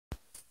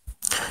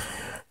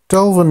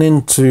delving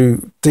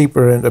into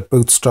deeper into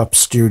Bootstrap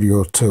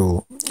Studio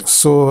tool.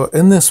 So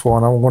in this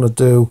one, I want to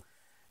do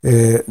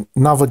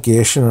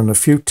navigation and a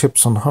few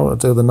tips on how to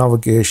do the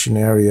navigation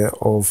area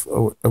of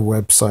a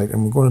website,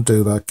 and we're going to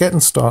do that.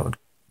 Getting started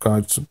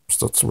guide, so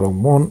that's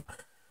round one.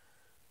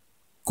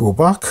 Go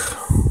back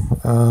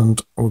and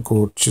we'll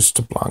go just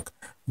to blank.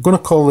 I'm going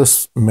to call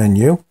this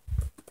menu,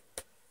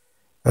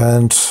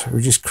 and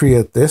we just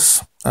create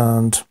this,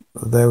 and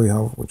there we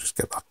have. We'll just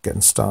get that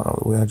getting started out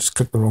of the way. I just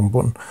clicked the wrong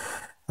button.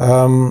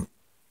 And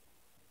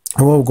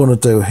what we're going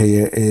to do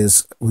here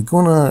is we're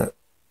going to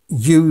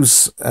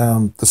use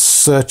the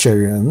search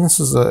area, and this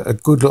is a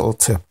good little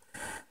tip.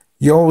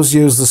 You always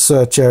use the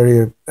search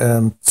area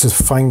to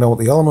find out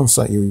the elements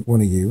that you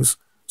want to use.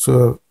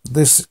 So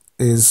this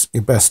is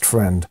your best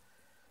friend.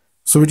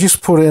 So we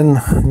just put in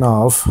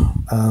nav,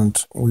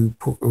 and we've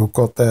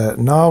got the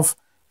nav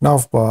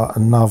bar,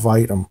 and nav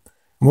item.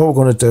 And what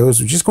we're going to do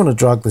is we're just going to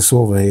drag this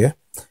over here,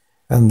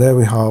 and there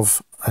we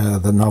have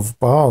the nav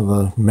bar,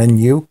 the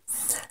menu.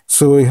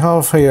 So we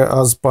have here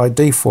as by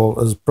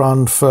default as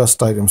brand,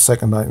 first item,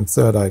 second item,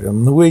 third item.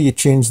 And the way you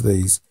change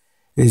these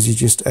is you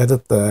just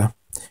edit there,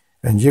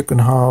 and you can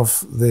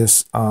have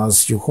this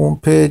as your home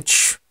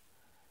page.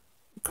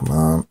 Come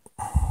on,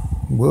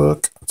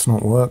 work. It's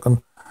not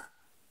working.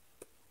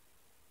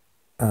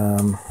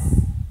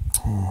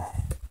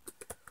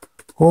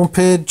 Home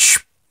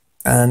page,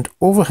 and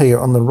over here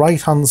on the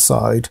right hand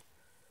side,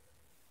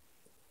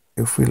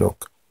 if we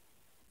look,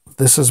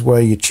 this is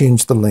where you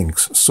change the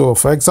links. So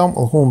for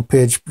example, home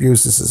page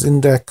uses as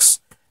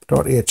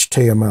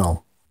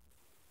index.html.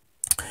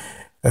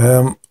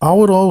 I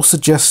would always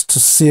suggest to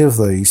save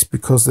these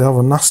because they have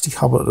a nasty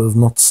habit of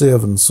not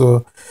saving.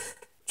 So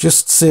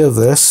just save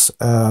this,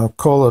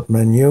 call it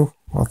menu.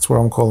 That's what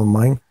I'm calling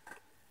mine.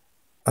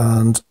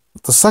 And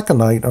the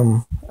second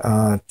item,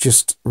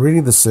 just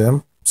really the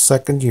same.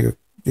 Second, you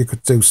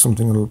could do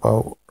something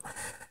about,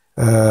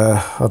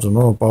 I don't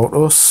know, about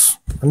us,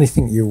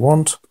 anything you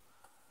want.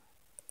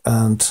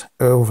 And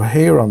over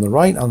here on the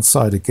right hand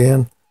side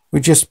again, we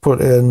just put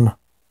in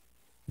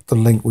the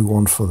link we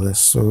want for this.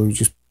 So we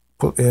just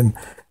put in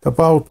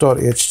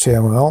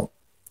about.html,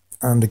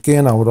 and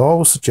again I would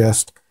always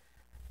suggest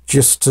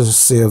just to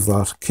save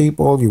that. Keep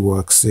all your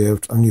work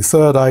saved. And your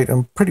third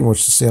item, pretty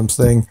much the same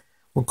thing.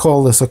 We'll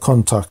call this a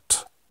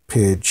contact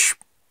page,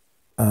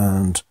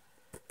 and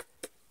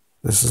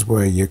this is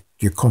where your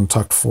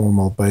contact form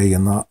will be,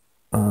 and that,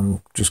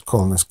 and just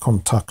calling this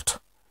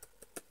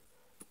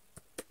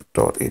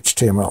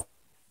contact.html.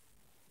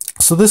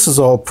 So this is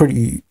all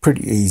pretty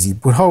easy.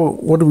 But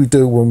what do we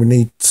do when we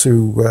need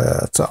to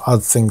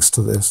add things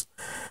to this?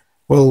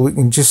 Well, we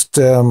can just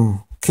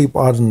keep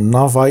adding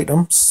nav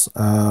items.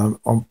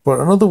 But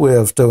another way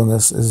of doing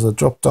this is a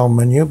drop-down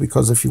menu,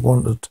 because if you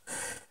wanted,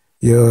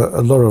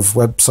 a lot of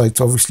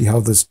websites obviously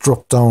have this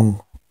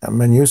drop-down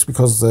menus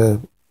because they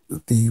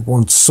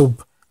want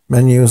sub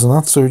menus and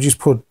that. So we just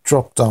put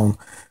drop-down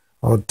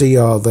or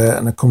DR there,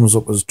 and it comes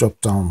up as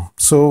drop-down.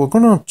 So we're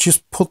going to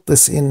just put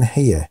this in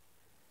here,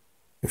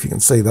 if you can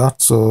see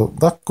that. So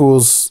that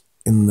goes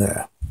in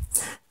there.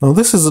 Now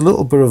this is a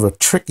little bit of a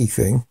tricky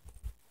thing.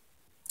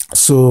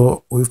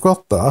 So we've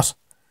got that,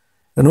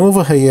 and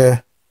over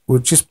here we'll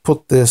just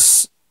put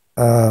this,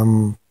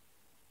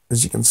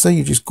 as you can see,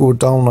 you just go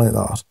down like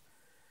that.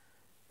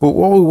 But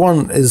what we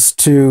want is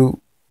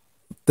to,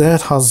 there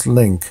it has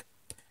link.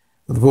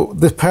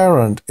 The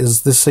parent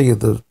is this here,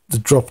 the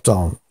drop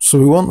down. So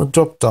we want the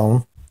drop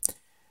down,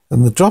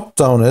 and the drop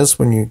down is,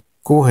 when you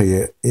go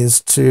here,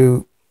 is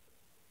to,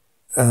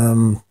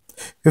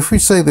 if we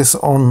say this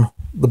on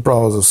the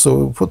browser, so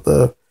we'll put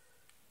the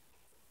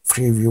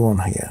preview on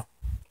here,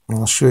 and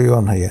I'll show you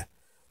on here.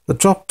 The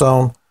drop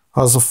down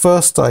has a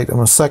first item,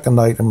 a second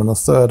item, and a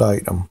third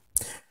item.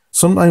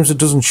 Sometimes it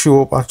doesn't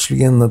show up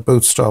actually in the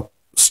Bootstrap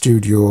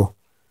Studio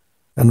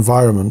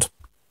environment,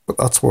 but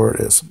that's where it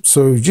is.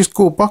 So you just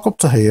go back up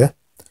to here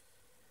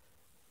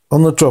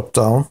on the drop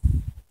down,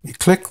 you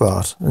click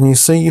that, and you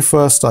see your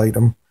first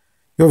item.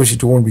 You obviously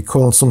don't want to be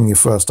calling something your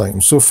first item.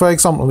 So for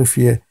example, if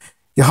you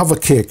have a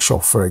cake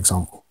shop, for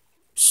example,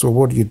 so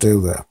what do you do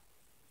there?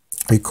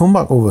 You come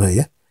back over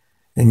here,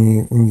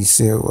 and you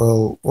say,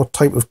 well, what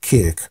type of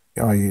cake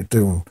are you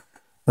doing?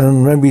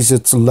 And maybe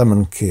it's a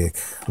lemon cake.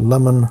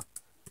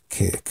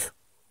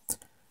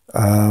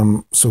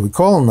 So we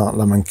call on that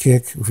lemon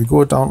cake. If we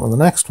go down to the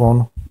next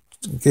one,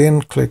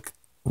 again,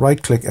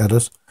 right click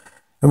edit,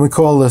 and we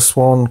call this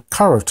one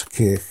carrot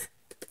cake.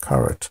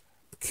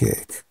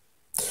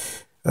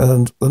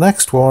 And the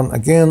next one,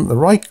 again, the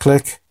right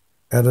click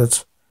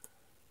edit,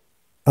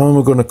 and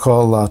we're going to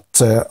call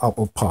that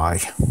apple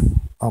pie.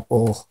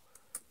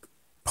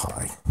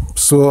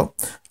 So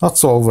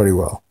that's all very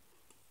well.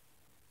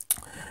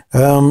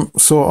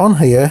 So on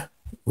here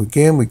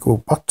again, we go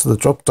back to the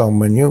drop down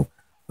menu,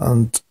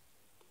 and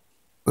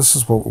this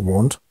is what we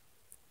want.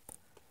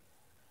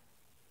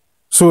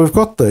 So we've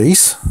got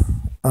these,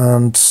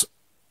 and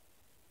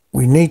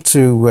we need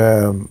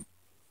to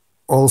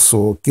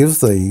also give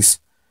these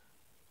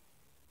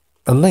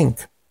a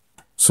link.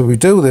 So we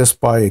do this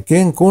by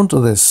again going to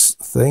this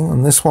thing,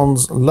 and this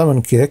one's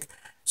lemon cake.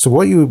 So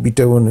what you would be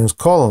doing is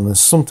calling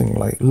this something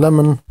like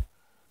lemon.html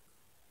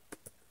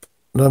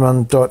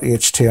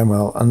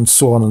and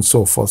so on and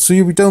so forth. So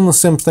you'll be doing the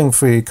same thing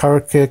for your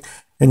carrot cake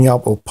and your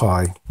apple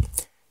pie.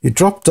 You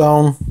drop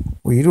down,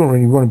 well, you don't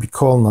really want to be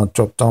calling that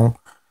drop down.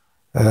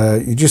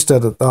 You just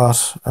edit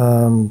that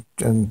and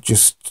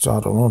just, I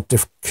don't know,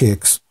 different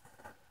cakes.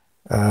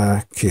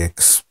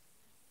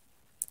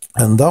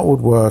 And that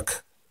would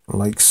work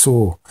like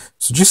so.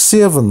 So just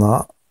saving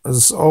that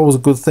is always a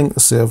good thing to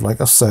save, like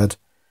I said.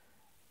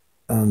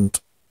 And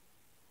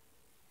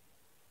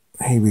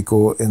here we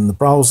go in the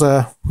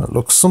browser. It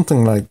looks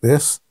something like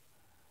this.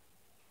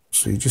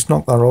 So you just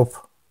knock that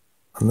up,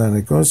 and then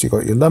it goes. You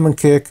got your lemon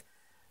cake.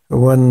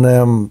 When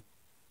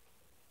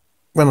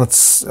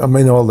it's, I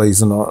mean, all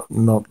these are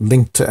not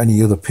linked to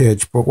any other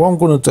page. But what I'm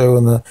going to do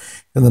in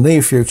the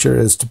near future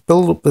is to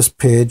build up this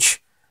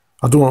page.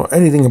 I don't know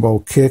anything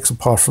about cakes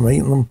apart from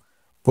eating them,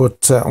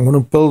 but I'm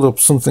going to build up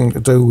something to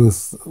do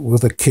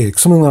with a cake,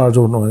 something that I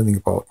don't know anything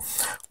about.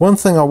 One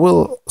thing I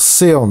will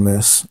say on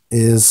this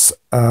is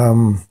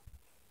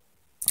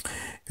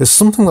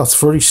something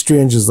that's very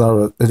strange, is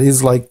that it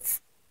is like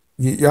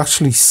you're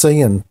actually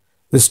seeing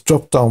this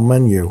drop-down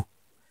menu,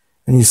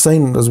 and you're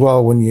seeing it as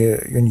well when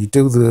you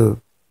do the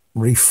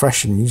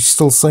refreshing. You're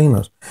still seeing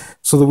it.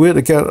 So the way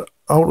to get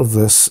out of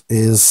this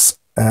is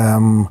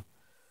I'll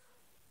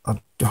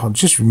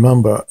just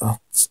remember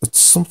it's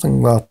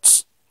something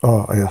that,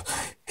 oh yeah,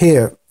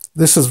 here,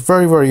 this is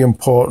very, very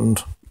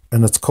important,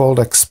 and it's called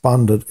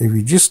expanded. If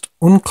you just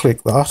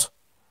unclick that,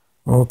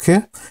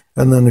 okay,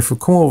 and then if we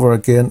come over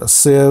again to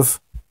save,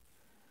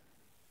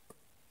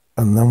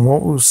 and then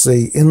what we'll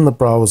see in the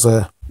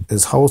browser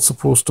is how it's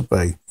supposed to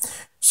be.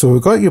 So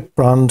we've got your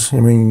brand, I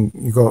mean,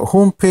 you've got a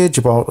home page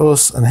about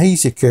us, and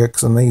here's your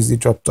cakes, and here's the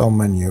drop down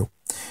menu,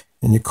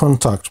 and your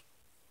contact.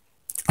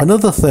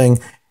 Another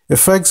thing, if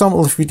for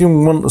example, if you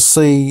didn't want to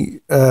see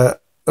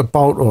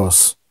about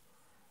us,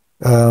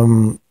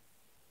 and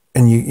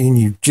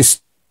you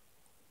just,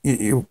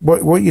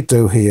 what you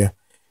do here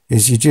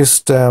is you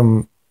just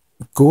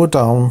go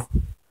down,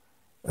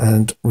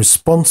 and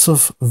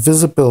responsive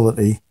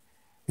visibility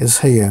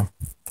is here.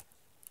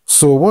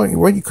 So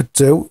what you could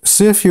do,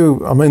 say if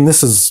you, I mean,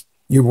 this is,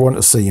 you want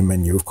to see your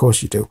menu, of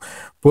course you do,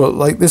 but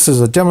like this is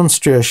a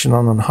demonstration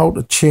on how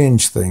to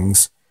change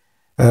things.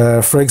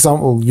 For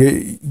example,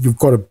 you've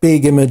got a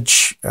big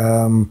image,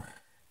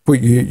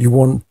 but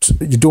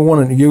you don't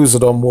want to use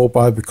it on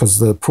mobile because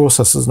the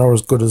processor is not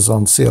as good as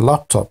on, say,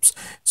 laptops.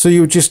 So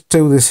you just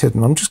do this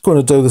hidden. I'm just going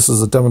to do this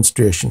as a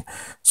demonstration.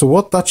 So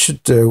what that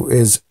should do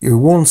is you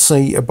won't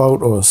see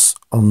about us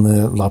on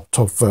the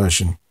laptop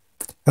version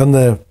and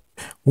the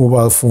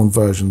mobile phone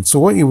version. So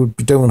what you would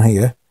be doing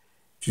here,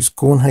 just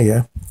going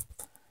here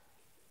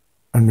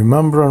and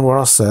remembering what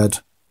I said,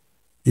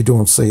 you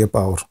don't see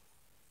about.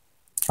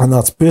 And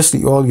that's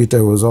basically all you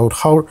do, is out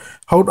how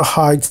to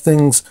hide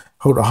things,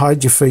 how to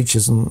hide your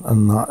features,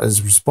 and that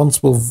is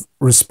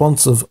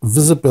responsive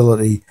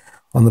visibility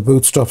on the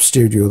Bootstrap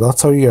Studio.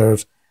 That's how you get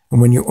it. And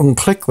when you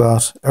unclick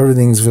that,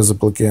 everything's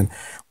visible again.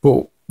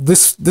 But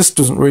this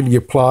doesn't really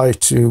apply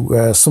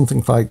to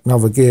something like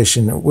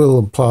navigation. It will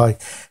apply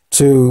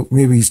to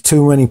maybe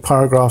too many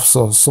paragraphs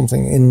or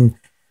something in.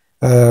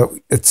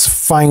 It's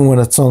fine when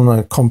it's on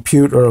a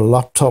computer, a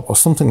laptop, or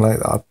something like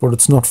that, but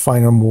it's not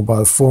fine on a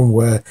mobile phone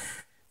where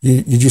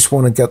you just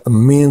want to get the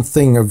main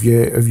thing of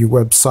your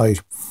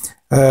website.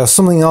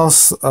 Something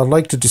else I'd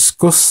like to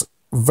discuss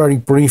very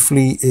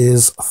briefly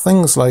is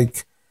things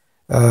like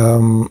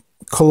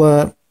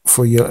color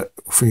for your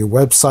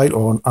website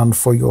and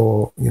for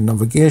your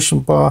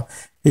navigation bar.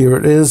 Here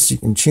it is. You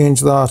can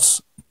change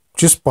that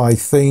just by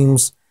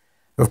themes.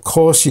 Of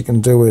course, you can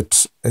do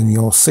it in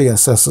your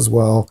CSS as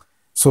well.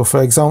 So,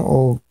 for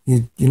example,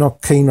 you're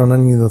not keen on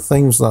any of the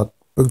themes that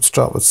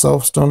Bootstrap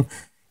itself's done.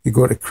 You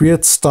go to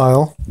Create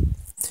Style,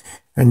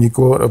 and you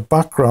go to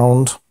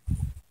Background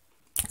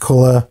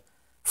Color.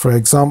 For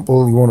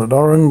example, you want it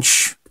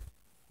orange,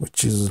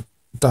 which is a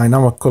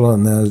dynamic color,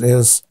 and there it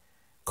is.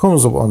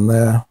 Comes up on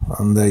there,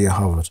 and there you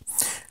have it.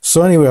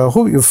 So anyway, I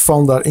hope you've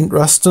found that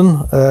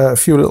interesting. A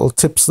few little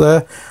tips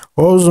there.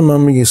 Always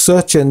remember, your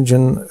search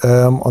engine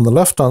on the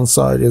left hand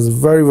side is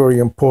very, very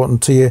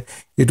important to you.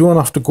 You don't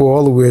have to go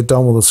all the way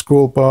down with a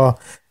scroll bar,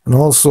 and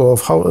also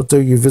of how to do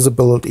your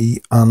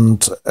visibility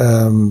and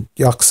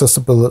your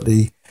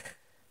accessibility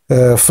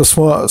for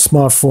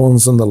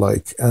smartphones and the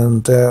like.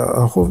 And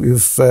I hope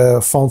you've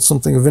found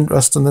something of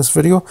interest in this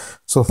video.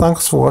 So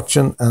thanks for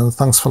watching, and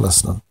thanks for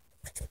listening.